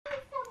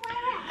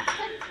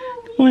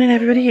Morning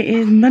everybody, it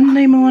is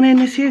Monday morning.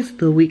 This is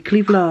the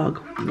weekly vlog.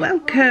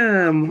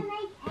 Welcome!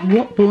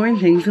 What boring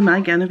things am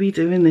I going to be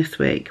doing this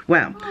week?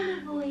 Well,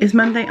 it's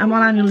Monday, I'm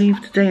on annual leave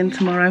today and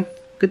tomorrow.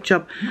 Good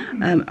job.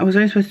 I was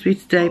only supposed to be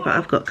today, but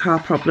I've got car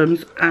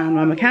problems and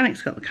my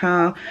mechanic's got the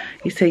car.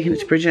 He's taking it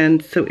to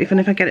Bridgend, so even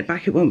if I get it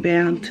back it won't be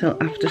until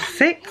after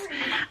 6.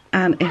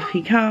 And if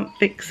he can't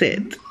fix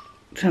it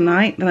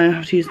tonight, then I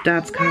have to use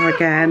Dad's car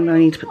again. I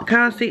need to put the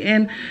car seat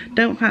in.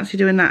 Don't fancy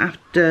doing that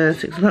after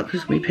 6 o'clock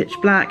because it's going to be pitch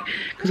black,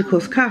 because of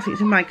course the car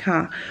seat's in my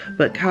car,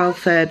 but Carl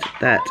said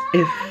that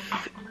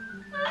if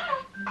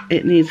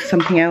it needs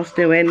something else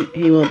doing,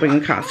 he will bring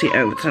the car seat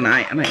over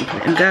tonight and I can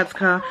put it in Dad's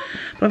car.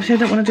 But obviously I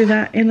don't want to do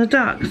that in the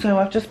dark, so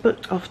I've just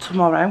booked off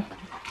tomorrow.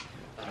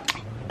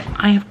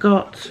 I have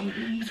got,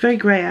 it's very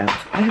grey out,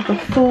 I have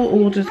got 4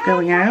 orders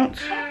going out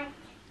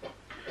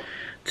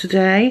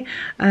today,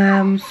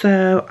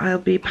 so I'll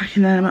be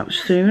packing them up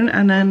soon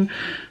and then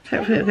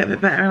hopefully it'll get a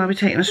bit better and I'll be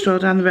taking a stroll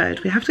down the road.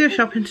 We have to go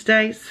shopping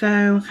today,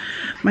 so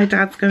my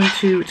dad's going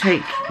to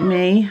take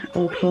me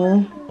or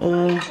Paul,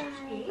 or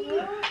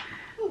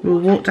we'll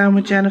walk down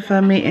with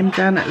Jennifer, meet him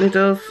down at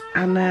Lidl's,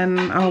 and then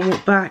I'll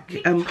walk back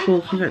and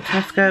Paul can go to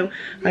Tesco.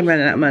 I'm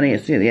running out of money,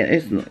 it's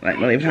like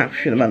not even halfway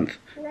through the month.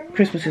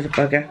 Christmas is a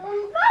bugger.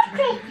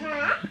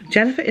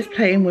 Jennifer is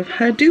playing with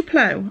her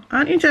Duplo,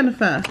 aren't you,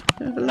 Jennifer?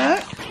 Have a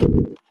look.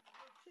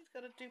 She's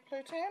got a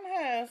Duplo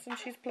townhouse and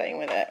she's playing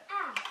with it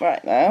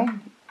right now.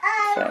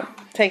 So,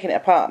 taking it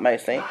apart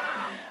mostly.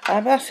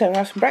 But that's it, I'll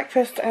have some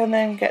breakfast and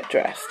then get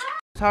dressed.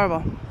 It's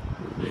horrible.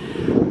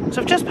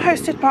 So I've just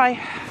posted my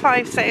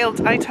 5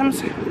 sailed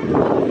items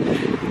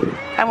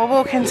and we'll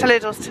walk into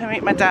Lidl's to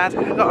meet my dad.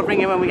 I've got to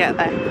ring him when we get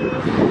there.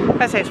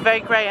 I say it's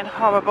very grey and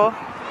horrible.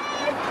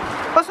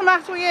 What's the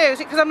matter with you? Is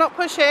it because I'm not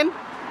pushing?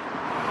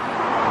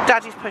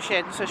 Daddy's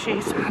pushing, so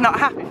she's not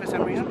happy for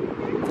some reason.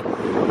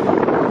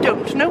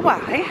 Don't know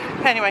why.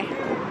 Anyway,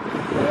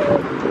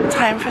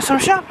 time for some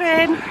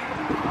shopping.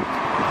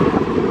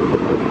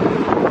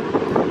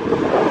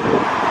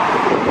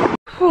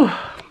 Whew.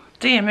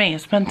 Dear me,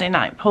 it's Monday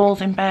night.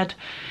 Paul's in bed,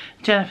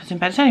 Jennifer's in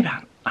bed. It's only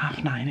about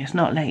 9:30, it's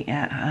not late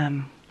yet.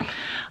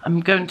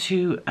 I'm going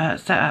to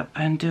set up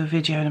and do a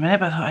video in a minute,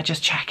 but I thought I'd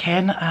just check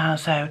in.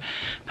 So,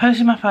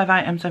 posting my 5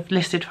 items. I've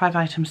listed 5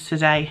 items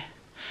today.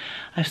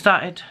 I've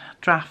started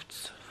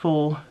drafts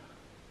for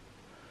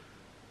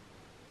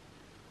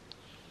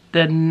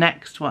the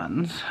next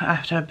ones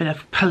after a bit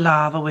of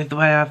palaver with the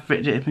way I've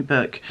written it in my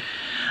book.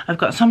 I've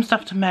got some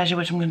stuff to measure,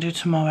 which I'm going to do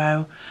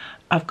tomorrow.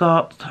 I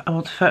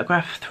want to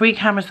photograph 3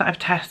 cameras that I've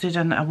tested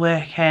and are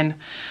working,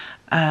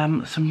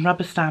 some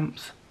rubber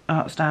stamps,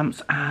 art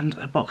stamps, and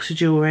a box of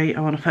jewellery I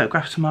want to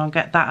photograph tomorrow and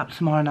get that up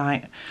tomorrow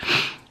night.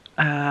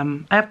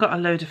 I've got a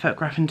load of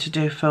photographing to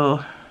do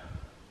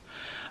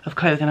of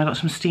clothing. I've got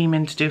some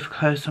steaming to do for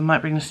clothes, so I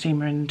might bring the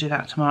steamer in and do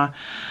that tomorrow.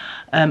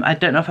 I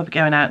don't know if I'll be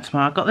going out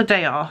tomorrow. I got the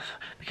day off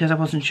because I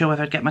wasn't sure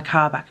whether I'd get my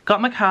car back.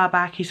 Got my car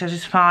back, he says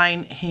it's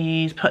fine.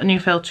 He's put a new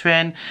filter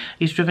in,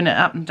 he's driven it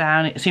up and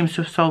down. It seems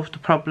to have solved the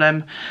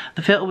problem.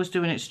 The filter was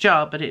doing its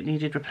job, but it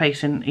needed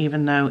replacing,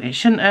 even though it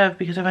shouldn't have,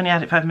 because I've only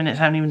had it 5 minutes.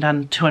 I haven't even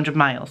done 200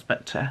 miles,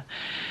 but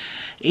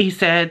he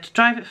said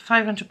drive it for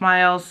 500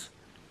 miles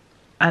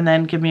and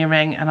then give me a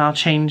ring and I'll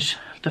change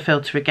the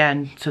filter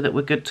again so that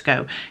we're good to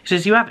go. He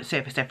says you have it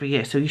serviced every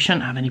year, so you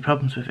shouldn't have any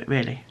problems with it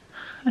really.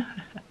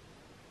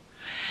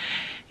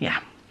 Yeah.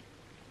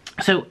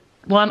 So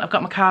I've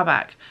got my car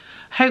back.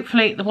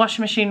 Hopefully the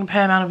washing machine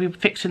repairman will be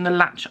fixing the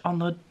latch on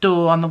the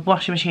door on the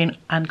washing machine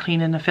and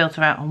cleaning the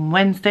filter out on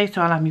Wednesday,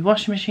 so I'll have my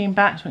washing machine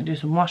back so I can do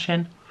some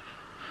washing.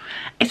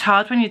 It's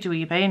hard when you do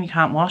eBay and you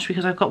can't wash,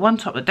 because I've got one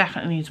top that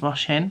definitely needs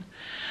washing,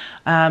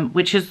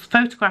 which is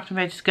photographed and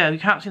ready to go. You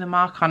can't see the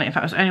mark on it. In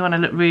fact, it was only when I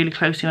looked really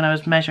closely when I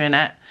was measuring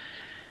it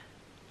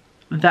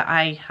that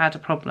I had a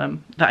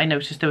problem, that I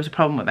noticed there was a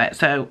problem with it.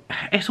 So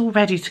it's all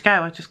ready to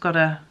go. I just got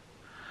to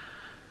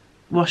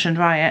wash and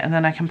dry it and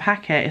then I can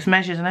pack it. It's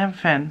measured and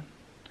everything.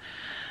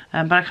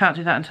 But I can't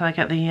do that until I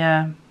get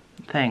the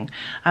thing.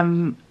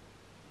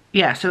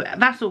 Yeah, so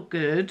that's all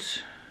good.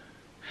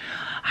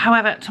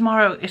 However,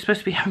 tomorrow is supposed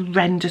to be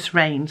horrendous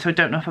rain, so I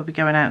don't know if I'll be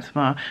going out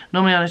tomorrow.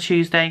 Normally on a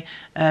Tuesday,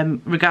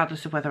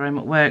 regardless of whether I'm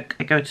at work,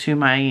 I go to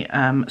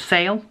my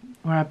sale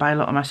where I buy a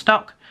lot of my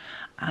stock,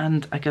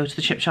 and I go to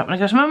the chip shop and I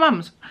go to my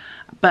mum's.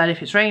 But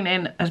if it's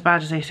raining as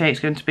bad as they say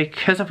it's going to be,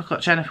 because I've got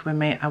Jennifer with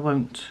me, I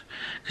won't.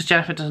 Because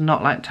Jennifer does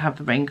not like to have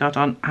the rain guard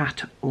on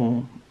at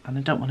all, and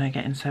I don't want her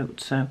getting soaked,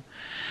 so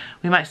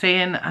we might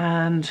stay in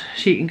and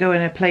she can go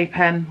in her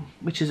playpen,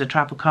 which is a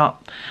travel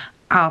cot.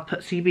 I'll put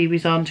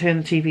CBeebies on,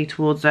 turn the TV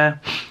towards her.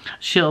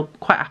 She'll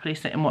quite happily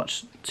sit and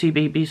watch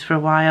CBeebies for a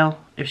while.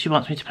 If she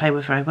wants me to play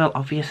with her, I will,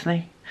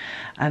 obviously.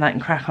 And I can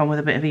crack on with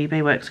a bit of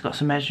eBay work, 'cause I've got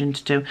some measuring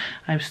to do.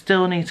 I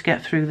still need to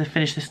get through the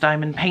finish this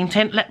diamond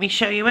painting. Let me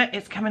show you it.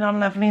 It's coming on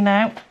lovely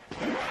now.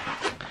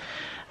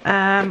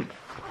 I've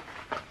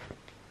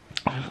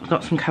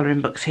got some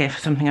colouring books here for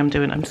something I'm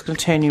doing. I'm just going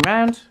to turn you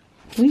around.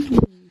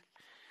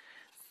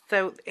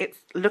 So it's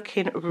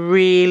looking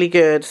really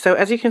good. So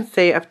as you can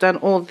see, I've done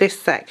all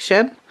this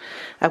section.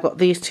 I've got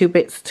these 2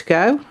 bits to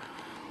go.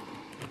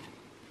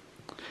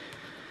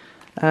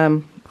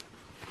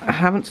 I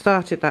haven't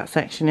started that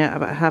section yet,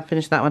 but I have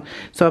finished that one.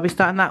 So I'll be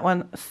starting that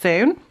one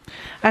soon.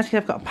 As you can see,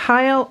 I've got a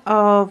pile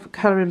of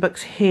colouring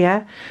books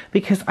here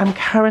because I'm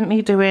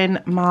currently doing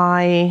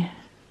my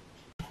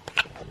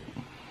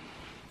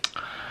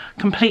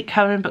complete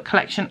colouring book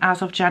collection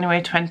as of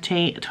January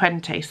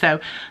 2020.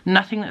 So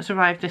nothing that's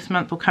arrived this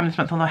month will come this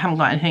month, although I haven't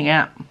got anything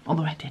yet.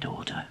 Although I did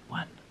order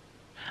one.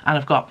 And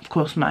I've got, of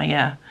course,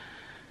 my,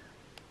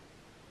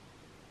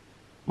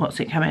 what's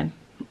it coming?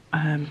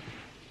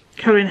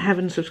 Colouring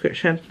Heaven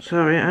subscription.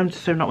 Sorry, I'm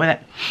just so not with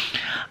it.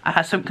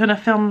 So I'm going to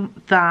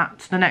film that,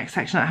 the next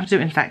section. I have to do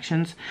it in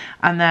sections.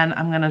 And then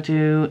I'm going to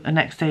do a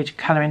next stage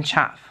colouring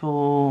chat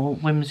for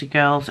Whimsy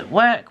Girls at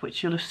Work,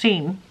 which you'll have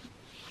seen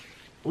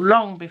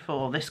long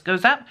before this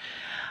goes up.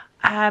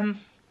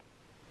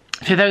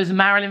 For those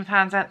Marilyn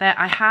fans out there,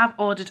 I have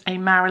ordered a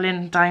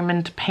Marilyn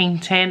diamond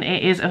painting.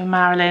 It is of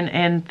Marilyn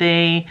in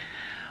the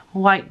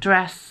white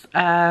dress,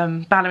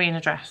 ballerina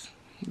dress.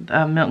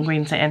 Milton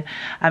Green's in.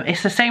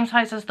 It's the same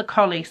size as the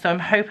collie, so I'm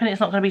hoping it's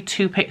not going to be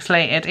too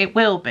pixelated. It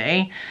will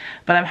be,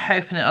 but I'm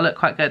hoping it'll look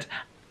quite good.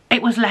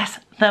 It was less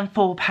than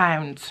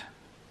 £4.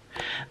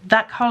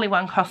 That collie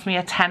one cost me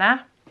a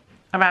tenner,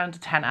 around a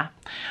tenner.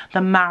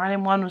 The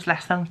Marilyn one was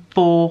less than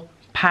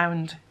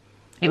 £4.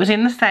 It was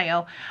in the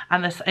sale,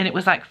 and it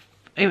was like,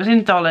 it was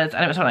in dollars,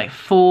 and it was like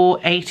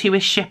 $4.80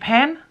 with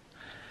shipping.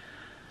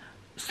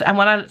 So, and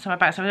when I looked at my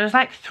back, so it was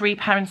like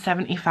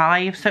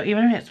 £3.75. So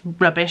even if it's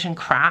rubbish and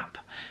crap,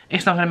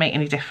 it's not going to make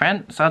any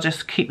difference. So I'll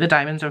just keep the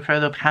diamonds and throw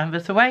the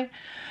canvas away.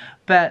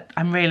 But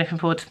I'm really looking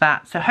forward to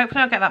that. So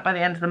hopefully I'll get that by the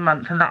end of the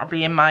month, and that'll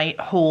be in my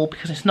haul,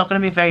 because it's not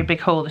going to be a very big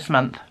haul this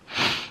month.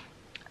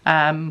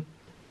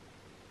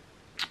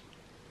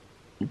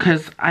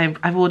 Because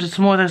I've ordered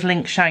some more of those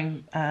Link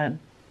Shine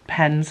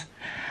pens,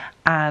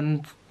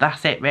 and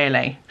that's it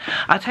really.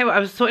 I'll tell you what, I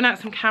was sorting out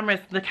some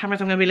cameras, the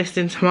cameras I'm going to be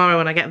listing tomorrow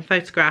when I get them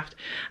photographed,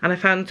 and I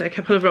found a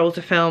couple of rolls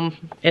of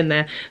film in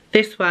there.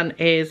 This one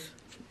is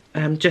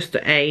just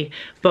a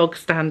bog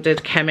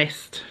standard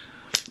Chemist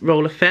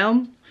roll of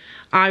film.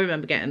 I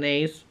remember getting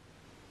these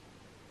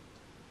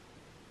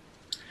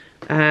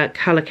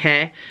Colour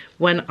Care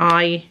when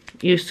I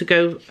used to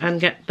go and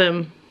get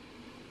them.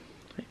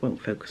 It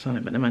won't focus on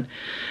it, but never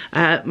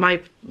mind.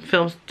 My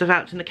films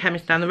developed in the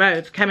Chemist down the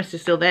road. The Chemist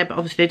is still there, but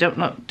obviously they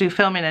don't do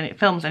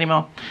films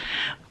anymore.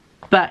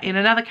 But in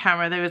another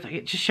camera,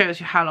 it just shows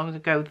you how long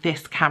ago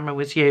this camera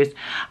was used.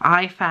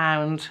 I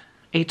found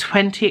a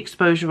 20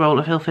 exposure roll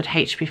of Ilford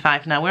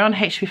HP5. Now we're on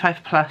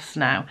HP5 Plus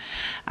now,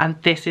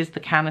 and this is the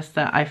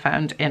canister I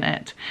found in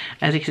it.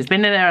 As you can see, it's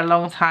been in there a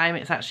long time.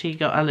 It's actually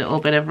got a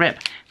little bit of rip.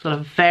 It's got a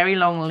very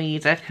long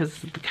leader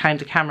because of the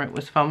kind of camera it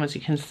was from, as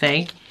you can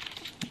see.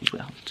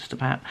 Well, just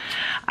about.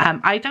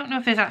 I don't know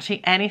if there's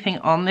actually anything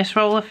on this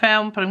roll of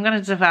film, but I'm going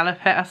to develop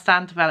it. I'll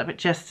stand develop it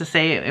just to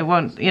see. It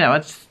won't, you know, I'll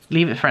just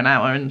leave it for an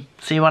hour and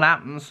see what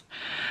happens.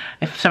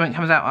 If something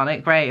comes out on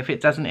it, great. If it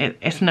doesn't,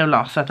 it's no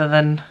loss other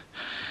than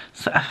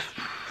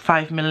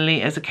 5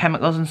 millilitres of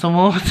chemicals and some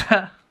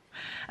water.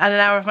 And an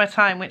hour of my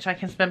time, which I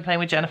can spend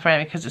playing with Jennifer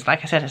Amy, because it's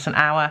like I said, it's an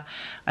hour.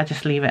 I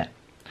just leave it.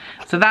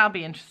 So that'll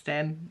be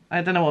interesting.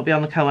 I don't know what'll be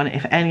on the cover,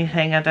 if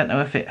anything. I don't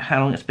know how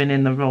long it's been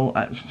in the roll.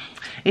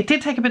 It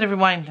did take a bit of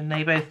rewinding,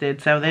 they both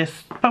did, so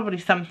there's probably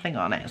something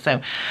on it.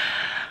 So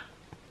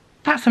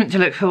that's something to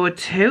look forward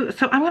to.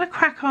 So I'm going to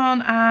crack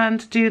on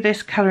and do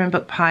this colouring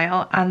book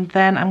pile, and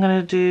then I'm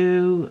going to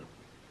do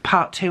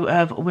part 2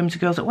 of Whimsy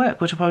Girls at Work,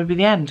 which will probably be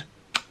the end.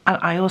 And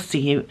I will see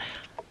you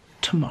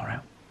tomorrow.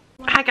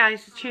 Hi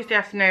guys, it's Tuesday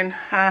afternoon.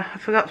 I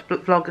forgot to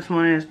vlog this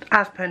morning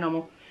as per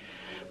normal.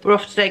 We're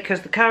off today because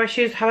of the car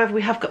issues. However,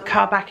 we have got the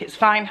car back, it's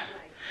fine.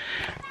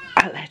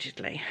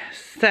 Allegedly.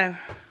 So,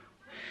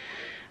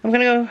 I'm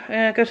going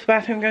to go to the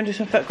bathroom, go and do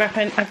some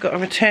photographing. I've got a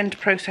return to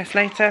process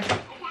later.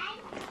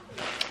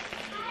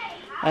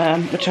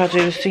 Which I'll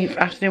do this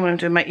afternoon when I'm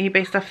doing my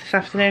eBay stuff this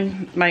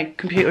afternoon. My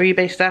computer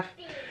eBay stuff.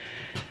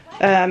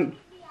 I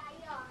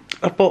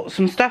bought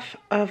some stuff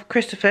of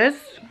Christopher's.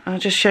 I'll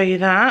just show you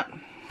that.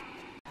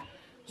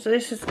 So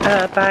this is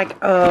a bag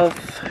of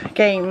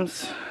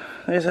games.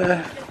 There's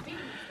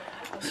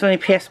some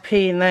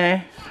PSP in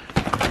there,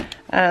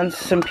 and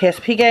some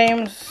PSP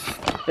games.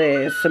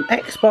 There's some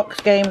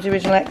Xbox games, the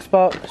original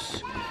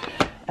Xbox,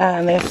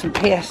 and there's some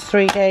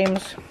PS3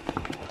 games.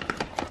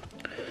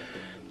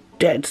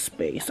 Dead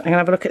Space. I'm gonna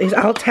have a look at these.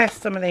 I'll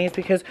test some of these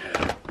because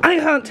I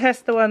can't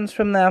test the ones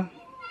from the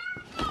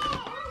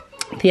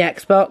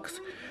Xbox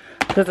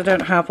because I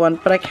don't have one,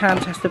 but I can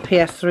test the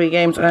PS3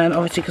 games, and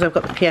obviously because I've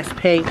got the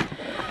PSP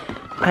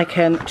I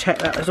can check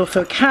that. There's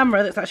also a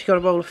camera that's actually got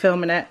a roll of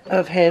film in it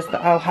of his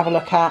that I'll have a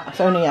look at.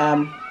 It's only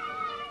a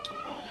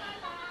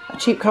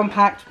cheap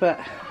compact, but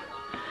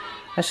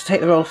I should take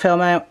the roll of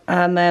film out.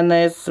 And then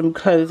there's some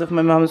clothes of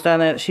my mum's down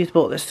there that she's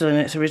bought that's still in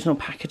its original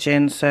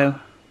packaging, so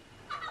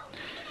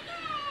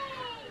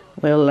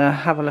we'll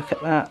have a look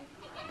at that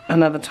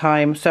another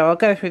time. So I'll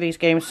go through these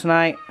games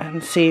tonight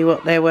and see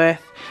what they're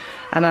worth,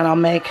 and then I'll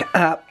make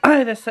up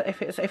either,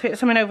 if it's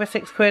something over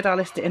 £6, I'll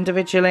list it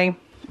individually.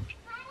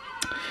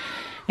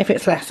 If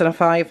it's less than a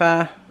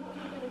 £5,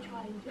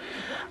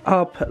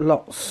 I'll put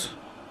lots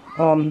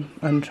on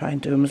and try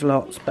and do them as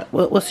lots, but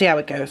we'll see how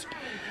it goes.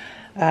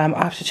 I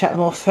have to check them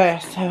all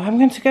first, so I'm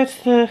going to go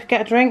to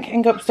get a drink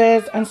and go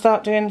upstairs and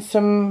start doing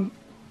some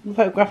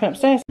photographing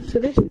upstairs. So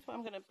this is what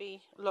I'm going to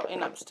be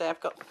lotting upstairs. I've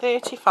got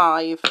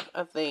 35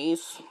 of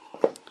these,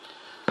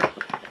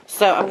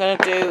 so I'm going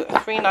to do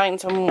 3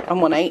 9s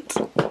and 1 8,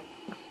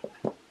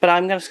 but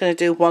I'm just going to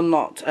do one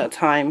lot at a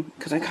time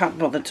because I can't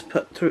bother to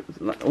put through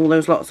all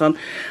those lots on.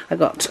 I've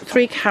got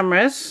 3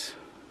 cameras.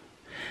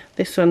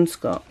 This one's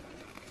got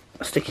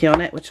a sticky on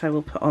it, which I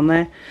will put on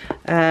there.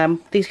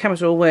 These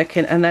cameras are all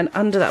working, and then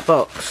under that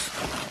box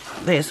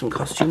there's some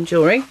costume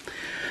jewellery.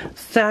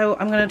 So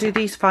I'm going to do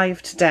these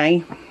 5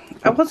 today.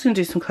 I was going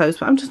to do some clothes,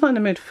 but I'm just not in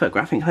the mood for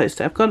photographing clothes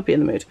today. I've got to be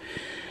in the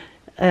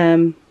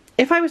mood.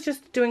 If I was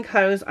just doing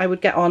clothes, I would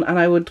get on and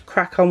I would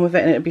crack on with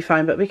it and it would be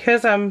fine, but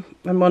because I'm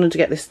wanting to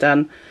get this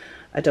done,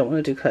 I don't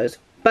want to do clothes.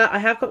 But I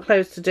have got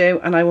clothes to do,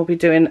 and I will be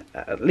doing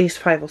at least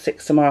 5 or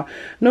 6 tomorrow.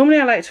 Normally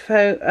I like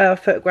to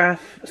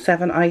photograph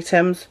 7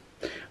 items,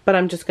 but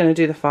I'm just going to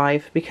do the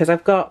 5 because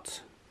I've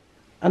got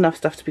enough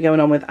stuff to be going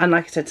on with. And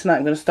like I said, tonight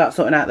I'm going to start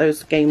sorting out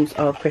those games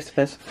of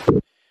Christopher's. So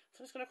I'm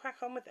just going to crack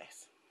on with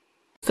this.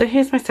 So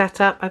here's my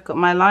setup. I've got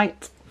my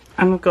light,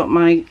 and I've got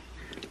my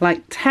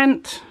light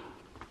tent,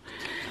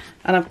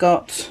 and I've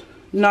got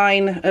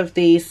 9 of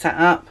these set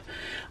up.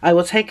 I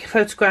will take a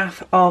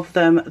photograph of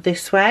them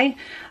this way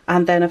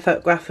and then a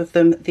photograph of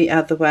them the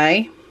other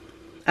way,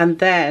 and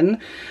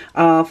then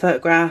I'll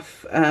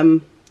photograph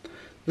them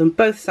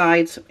both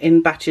sides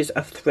in batches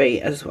of 3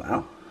 as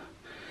well.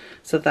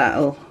 So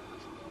that'll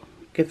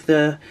give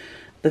the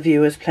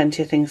viewers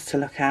plenty of things to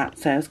look at,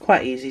 so it's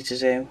quite easy to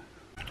do.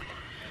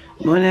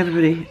 Morning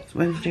everybody, it's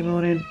Wednesday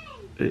morning,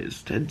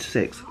 it's 10 to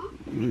 6.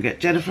 We'll get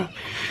Jennifer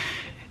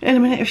in a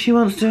minute if she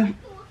wants to.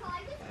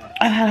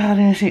 I had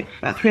any sleep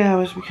about 3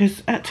 hours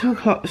because at 2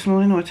 o'clock this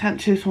morning, or 10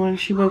 to this morning,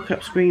 she woke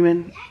up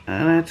screaming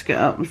and I had to get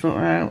up and sort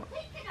her out,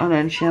 and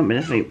then she hasn't been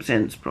asleep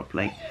since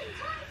properly.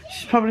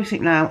 She's probably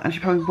asleep now and she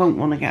probably won't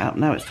want to get up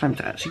now it's time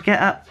to actually get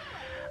up.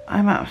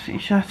 I'm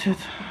absolutely shattered.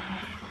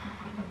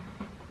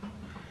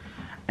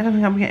 I don't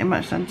think I'm getting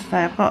much done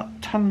today. I've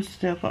got tons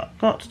to do. I've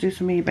got to do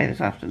some eBay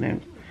this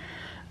afternoon.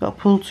 I've got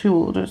to pull 2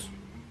 orders.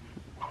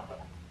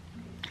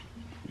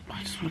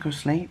 I just want to go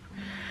sleep.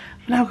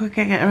 Now I've got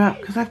to get her up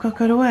because I've got to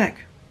go to work.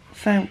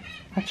 So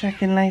I'll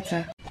check in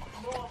later.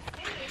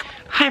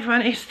 Hi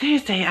everyone, it's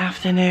Thursday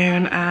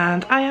afternoon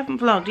and I haven't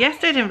vlogged.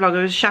 Yesterday I didn't vlog,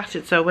 I was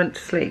shattered, so I went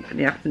to sleep in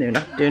the afternoon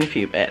after doing a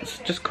few bits.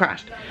 Just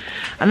crashed.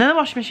 And then the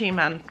washing machine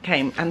man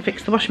came and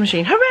fixed the washing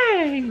machine.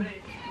 Hooray!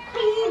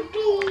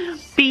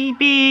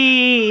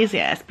 BBs,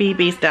 yes,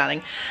 BBs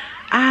darling.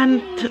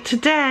 And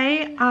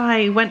today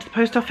I went to the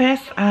post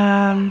office,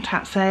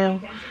 hat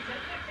sale.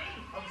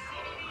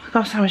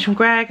 Got a sandwich from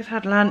Greg's,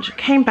 had lunch,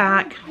 came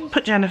back,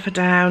 put Jennifer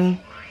down,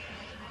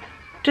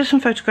 did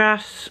some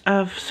photographs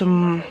of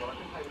some,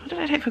 what did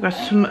I take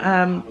photographs?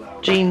 Some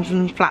jeans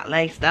and flat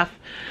lay stuff.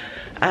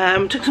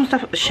 Took some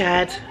stuff up the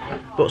shed,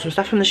 bought some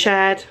stuff from the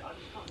shed,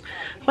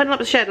 went up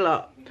the shed a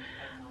lot,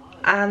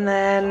 and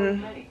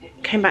then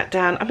came back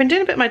down. I've been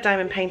doing a bit of my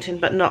diamond painting,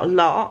 but not a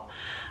lot,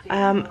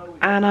 and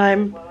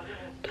I'm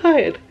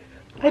tired.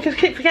 I just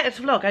keep forgetting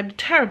to vlog. I'm a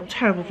terrible,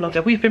 terrible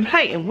vlogger. We've been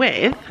playing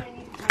with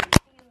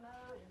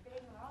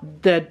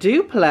the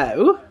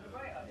Duplo,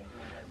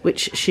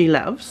 which she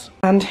loves.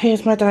 And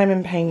here's my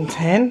diamond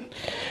painting.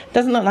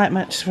 Doesn't look like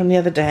much from the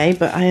other day,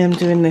 but I am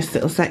doing this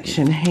little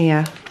section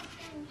here.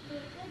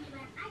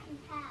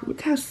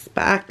 Look how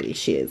sparkly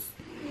she is.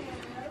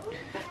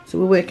 So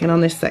we're working on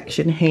this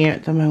section here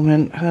at the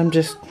moment. I'm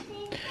just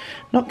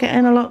not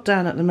getting a lot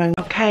done at the moment.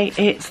 Okay,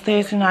 it's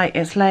Thursday night,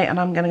 it's late and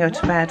I'm gonna go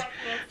to bed.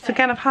 So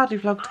again, I've hardly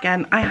vlogged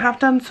again. I have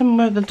done some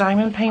of the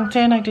diamond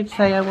painting. I did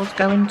say I was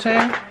going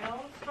to.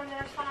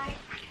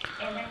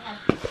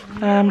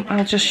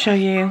 I'll just show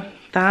you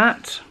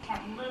that.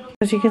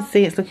 As you can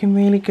see, it's looking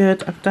really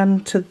good. I've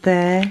done to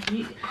there.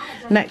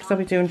 Next I'll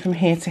be doing from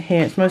here to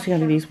here. It's mostly going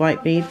to be these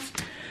white beads.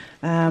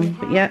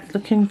 But yeah, it's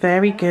looking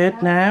very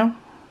good now.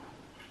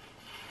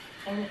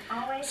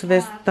 So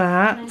there's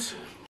that.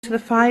 To the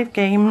 5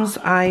 games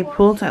I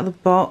pulled out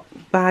of the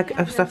bag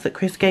of stuff that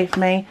Chris gave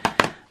me.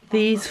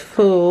 These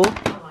 4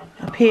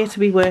 appear to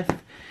be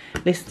worth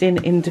listing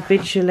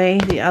individually.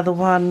 The other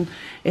one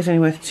is only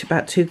worth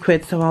about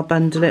 £2, so I'll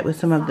bundle it with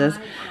some others.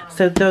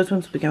 So those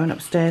ones will be going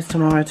upstairs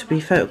tomorrow to be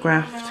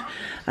photographed.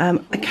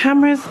 The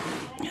cameras,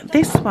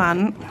 this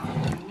one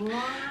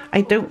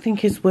I don't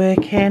think is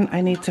working.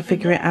 I need to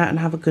figure it out and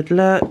have a good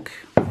look.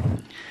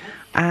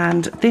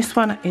 And this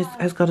one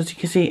has got, as you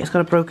can see, it's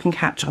got a broken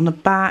catch on the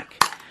back.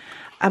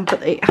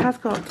 But it has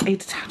got a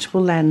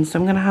detachable lens, so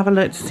I'm going to have a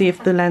look to see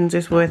if the lens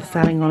is worth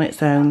selling on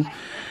its own.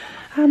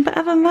 But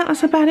other than that,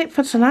 that's about it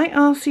for tonight.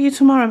 I'll see you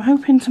tomorrow. I'm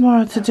hoping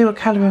tomorrow to do a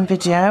colouring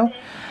video.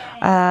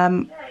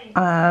 I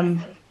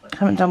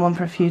haven't done one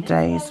for a few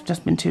days. I've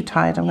just been too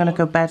tired. I'm going to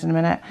go to bed in a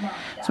minute.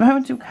 So I'm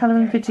hoping to do a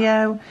colouring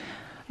video.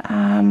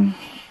 Yeah,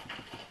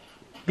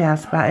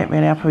 that's about it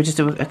really. I'll probably just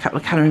do a couple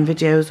of colouring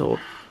videos or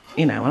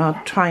you know, and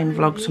I'll try and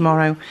vlog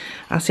tomorrow.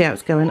 I'll see how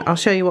it's going. I'll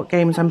show you what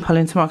games I'm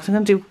pulling tomorrow, because I'm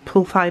going to do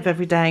pull 5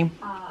 every day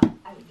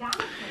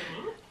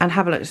and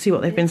have a look to see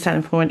what they've been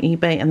selling for on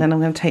eBay, and then I'm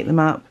going to take them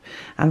up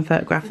and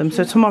photograph them.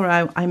 So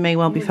tomorrow I may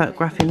well be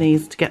photographing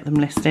these to get them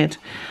listed,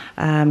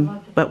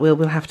 but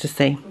we'll have to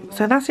see.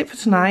 So that's it for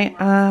tonight.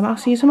 I'll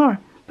see you tomorrow.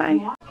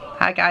 Bye.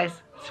 Hi guys,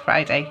 it's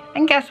Friday,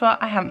 and guess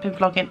what? I haven't been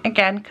vlogging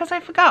again because I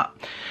forgot.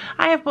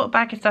 I have bought a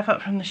bag of stuff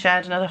up from the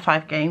shed, another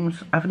 5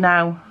 games. I've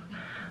now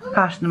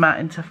passed them out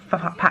into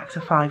packs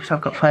of 5, so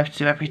I've got 5 to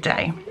do every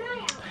day.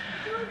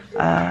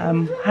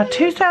 Had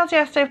 2 sales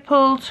yesterday. I've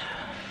pulled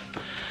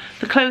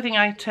the clothing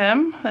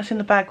item that's in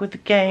the bag with the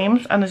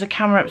games, and there's a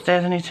camera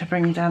upstairs I need to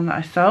bring down that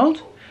I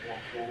sold.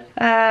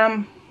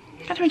 I'm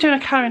going to be doing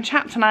a colouring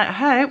chat tonight, I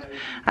hope.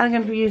 I'm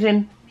going to be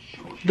using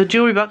the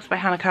jewellery box by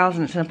Hannah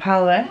Carlson. It's in a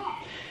pile there.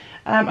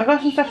 I've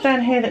got some stuff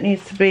down here that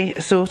needs to be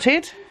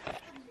sorted.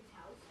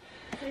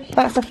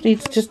 That stuff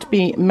needs just to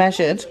be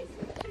measured.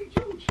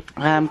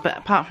 But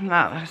apart from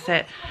that, that's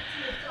it.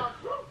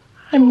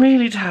 I'm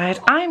really tired.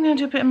 I'm going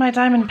to do a bit of my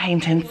diamond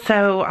painting,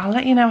 so I'll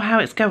let you know how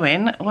it's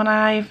going when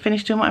I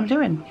finish doing what I'm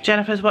doing.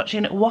 Jennifer's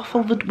watching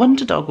Waffle the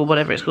Wonder Dog, or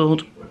whatever it's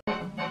called.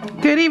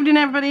 Good evening,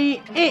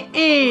 everybody. It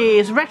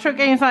is Retro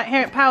Games Night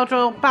here at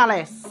Powdrill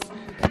Palace.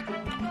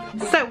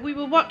 So we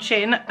were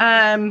watching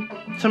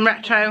some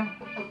retro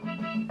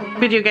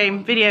video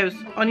game videos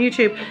on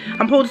YouTube,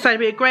 and Paul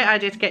decided it'd be a great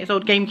idea to get his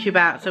old GameCube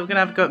out, so we're going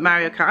to have a go at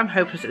Mario Kart. I'm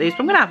hopeless at these,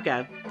 but I'm going to have a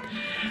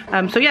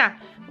go. So yeah,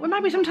 there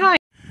might be some time.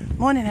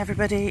 Morning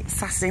everybody, it's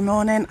Saturday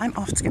morning. I'm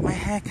off to get my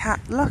hair cut.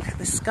 Look at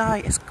the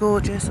sky, it's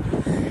gorgeous.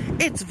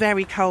 It's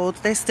very cold.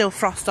 There's still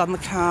frost on the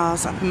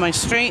cars up in my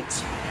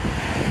street.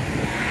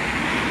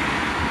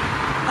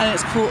 And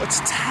it's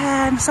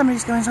 10:15.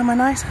 Somebody's going somewhere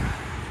nice.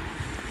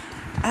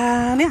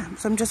 And yeah,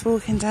 so I'm just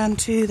walking down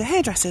to the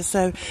hairdressers.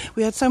 So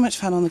we had so much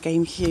fun on the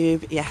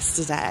GameCube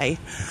yesterday.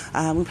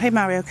 We played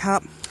Mario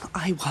Kart.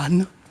 I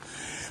won.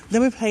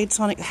 Then we played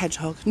Sonic the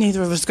Hedgehog.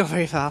 Neither of us got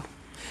very far.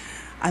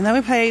 And then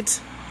we played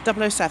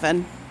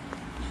 007,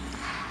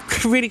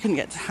 really couldn't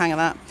get the hang of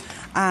that,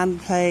 and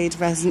played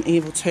Resident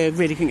Evil 2,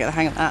 really couldn't get the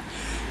hang of that.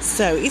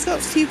 So he's got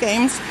a few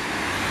games,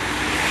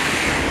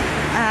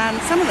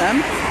 and some of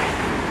them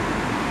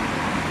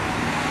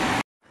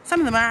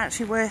are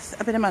actually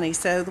worth a bit of money.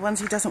 So the ones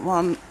he doesn't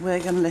want, we're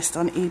going to list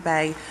on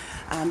eBay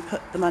and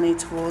put the money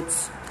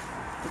towards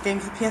the game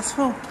for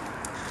PS4.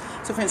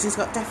 So for instance, he's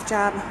got Def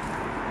Jam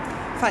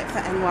Fight for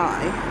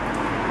NY,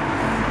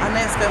 and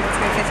they're going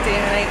between 15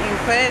 and 18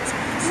 quid.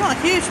 It's not a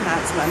huge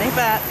amount of money,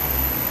 but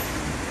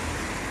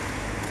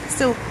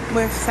still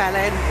worth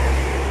selling.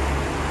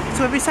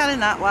 So we'll be selling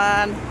that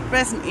one.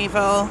 Resident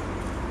Evil.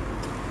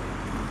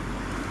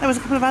 There was a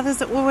couple of others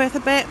that were worth a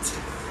bit.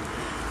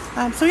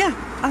 So yeah,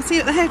 I'll see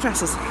you at the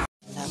hairdressers. Now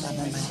I've had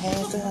my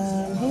hair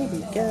done. Here we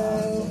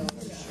go.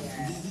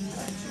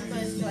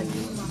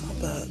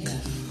 Book.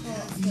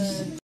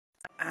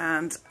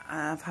 And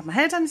I've had my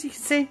hair done, as you can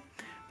see.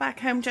 Back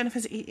home,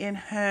 Jennifer's eating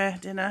her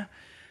dinner.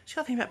 She's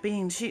got a thing about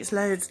beans. She eats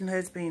loads and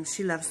loads of beans.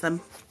 She loves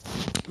them.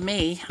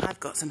 Me, I've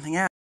got something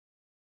else.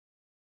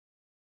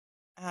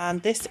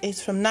 And this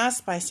is from Naz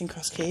Spice in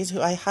Cross Keys,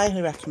 who I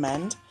highly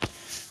recommend.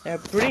 They're a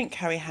brilliant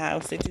curry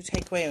house. They do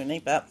takeaway only,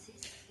 but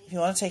if you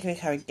want to take away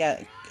curry,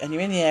 get it. And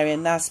you're in the area,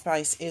 Naz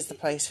Spice is the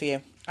place for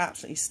you.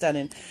 Absolutely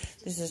stunning.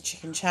 This is a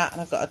chicken chat,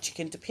 and I've got a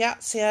chicken de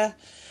piazza,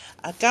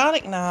 a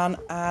garlic naan,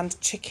 and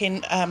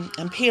chicken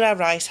and pilau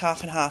rice,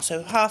 half and half.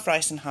 So half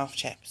rice and half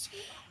chips.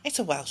 It's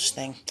a Welsh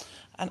thing.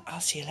 And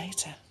I'll see you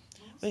later.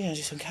 We're going to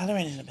do some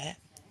colouring in a bit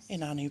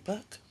in our new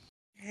book.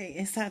 Okay,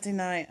 it's Saturday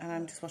night and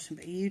I'm just watching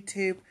a bit of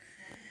YouTube.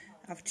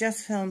 I've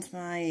just filmed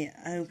my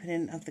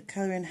opening of the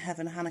Colouring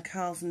Heaven Hannah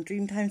Carlson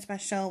Dreamtime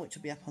special, which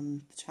will be up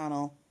on the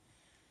channel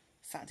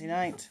Saturday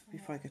night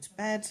before I go to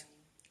bed.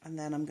 And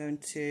then I'm going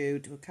to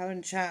do a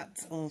colouring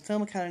chat, or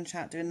film a colouring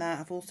chat doing that.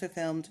 I've also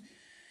filmed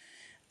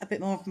a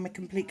bit more of my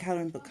complete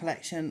colouring book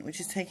collection, which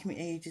is taking me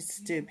ages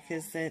to do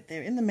because they're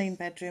in the main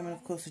bedroom, and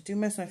of course I do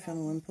most of my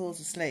filming when Paul's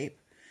asleep.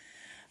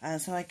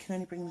 So I can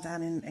only bring them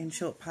down in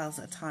short piles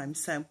at a time.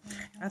 So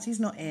as he's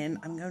not in,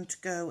 I'm going to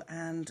go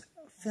and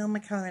film my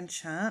colouring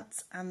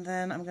chat, and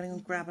then I'm going to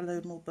go grab a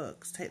load more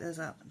books, take those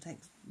up, and take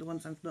the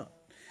ones I've not,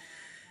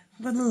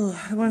 the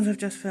ones I've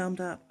just filmed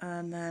up,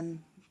 and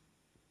then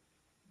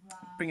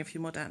bring a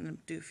few more down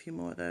and do a few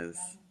more of those.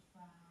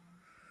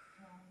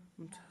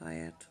 I'm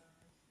tired.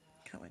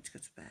 Can't wait to go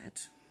to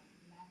bed.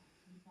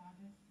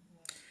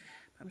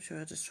 I'm sure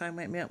I'll just try and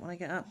wake me up when I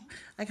get up.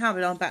 I can't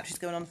be on, battery's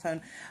going on the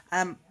phone.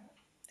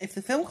 If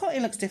the film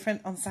quality looks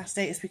different on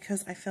Saturday, it's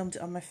because I filmed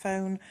it on my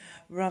phone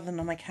rather than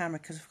on my camera,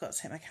 because I forgot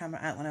to take my camera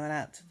out when I went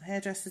out to the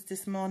hairdressers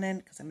this morning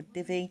because I'm a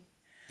divvy.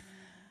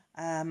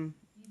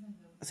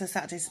 So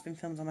Saturday's been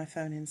filmed on my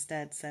phone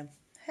instead, so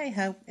hey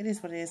ho, it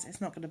is what it is.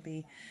 It's not going to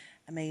be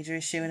a major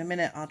issue. In a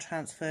minute I'll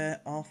transfer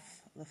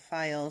off the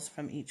files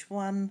from each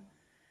one,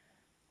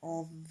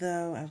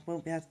 although I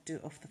won't be able to do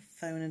it off the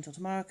phone until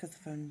tomorrow because the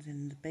phone's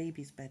in the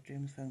baby's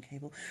bedroom, the phone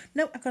cable.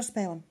 No, I've got a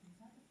spare one.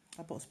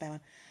 I bought a spare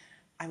one.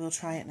 I will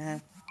try it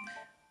now.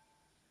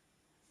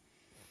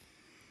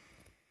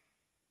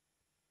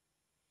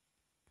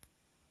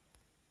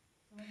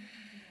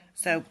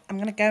 So I'm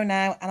going to go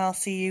now and I'll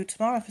see you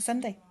tomorrow for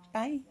Sunday.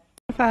 Bye.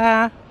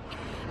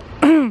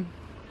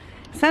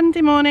 Sunday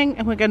morning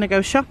and we're going to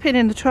go shopping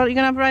in the trolley. You're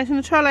going to have a ride in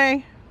the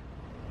trolley?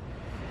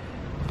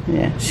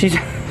 Yeah, she's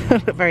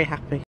very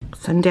happy.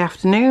 Sunday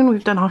afternoon,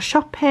 we've done our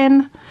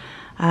shopping.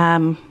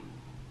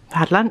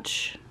 Had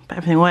lunch, put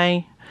everything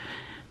away.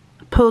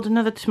 Pulled my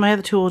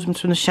other 2 orders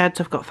from the shed,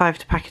 so I've got 5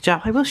 to package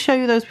up. I will show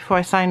you those before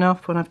I sign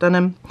off when I've done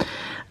them.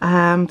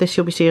 This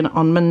you'll be seeing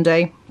on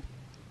Monday.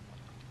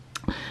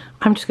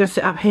 I'm just going to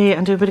sit up here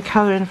and do a bit of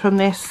colouring from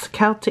this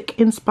Celtic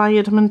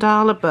inspired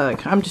mandala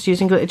book. I'm just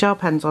using glitter gel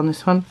pens on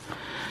this one.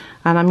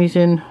 And I'm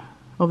using,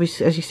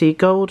 obviously, as you see,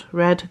 gold,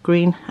 red,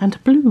 green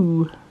and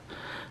blue.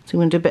 So I'm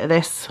going to do a bit of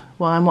this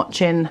while I'm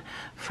watching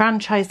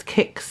Franchise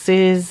Kicks'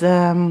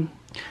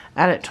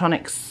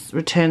 electronics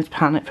returns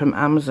planet from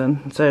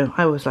Amazon. So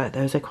I always like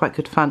those, they're quite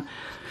good fun.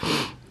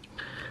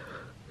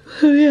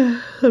 So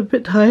yeah, I'm a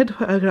bit tired.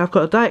 I've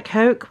got a Diet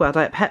Coke, well,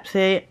 Diet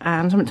Pepsi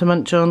and something to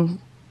munch on.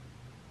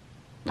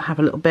 Have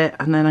a little bit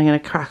and then I'm going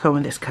to crack on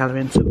with this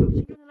colouring. So I'll see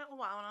you in a little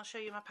while and I'll show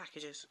you my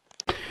packages.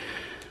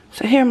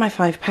 So here are my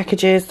 5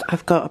 packages.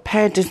 I've got a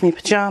pair of Disney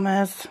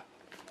pyjamas,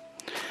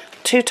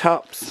 2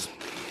 tops,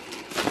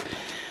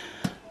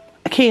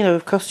 a kilo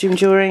of costume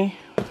jewellery,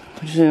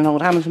 which is in an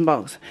old Amazon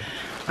box,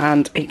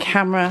 and a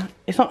camera.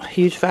 It's not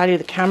huge value.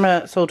 The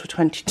camera sold for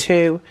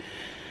 22.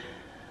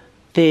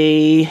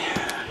 The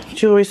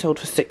jewellery sold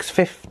for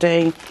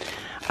 $6.50.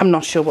 I'm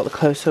not sure what the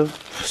clothes have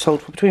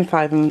sold for, between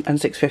 $5 and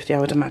 $6.50 I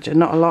would imagine,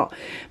 not a lot,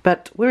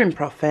 but we're in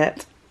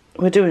profit,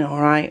 we're doing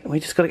alright, we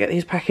just got to get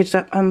these packaged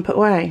up and put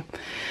away.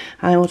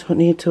 I also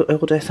need to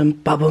order some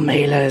bubble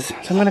mailers,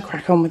 so I'm going to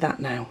crack on with that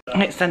now.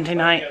 It's Sunday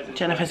night,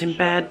 Jennifer's in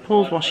bed,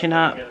 Paul's washing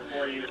up,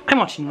 I'm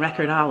watching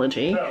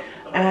Recordology,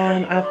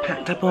 and I've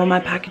packed up all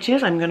my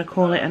packages. I'm going to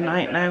call it a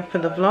night now for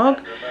the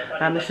vlog,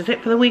 and this is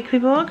it for the weekly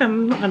vlog.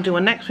 I'm not going to do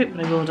one next week,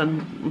 but I will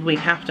do the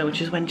week after,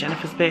 which is when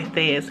Jennifer's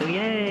birthday is, so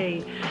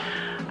yay!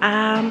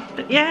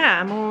 But yeah,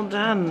 I'm all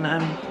done.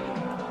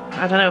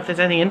 I don't know if there's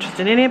any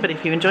interested in it, but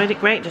if you enjoyed it,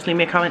 great. Just leave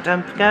me a comment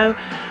down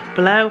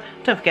below.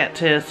 Don't forget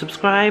to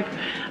subscribe.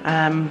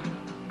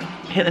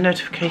 Hit the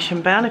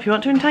notification bell if you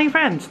want to, and tell your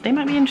friends. They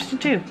might be interested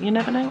too. You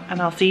never know.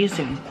 And I'll see you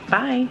soon.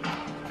 Bye.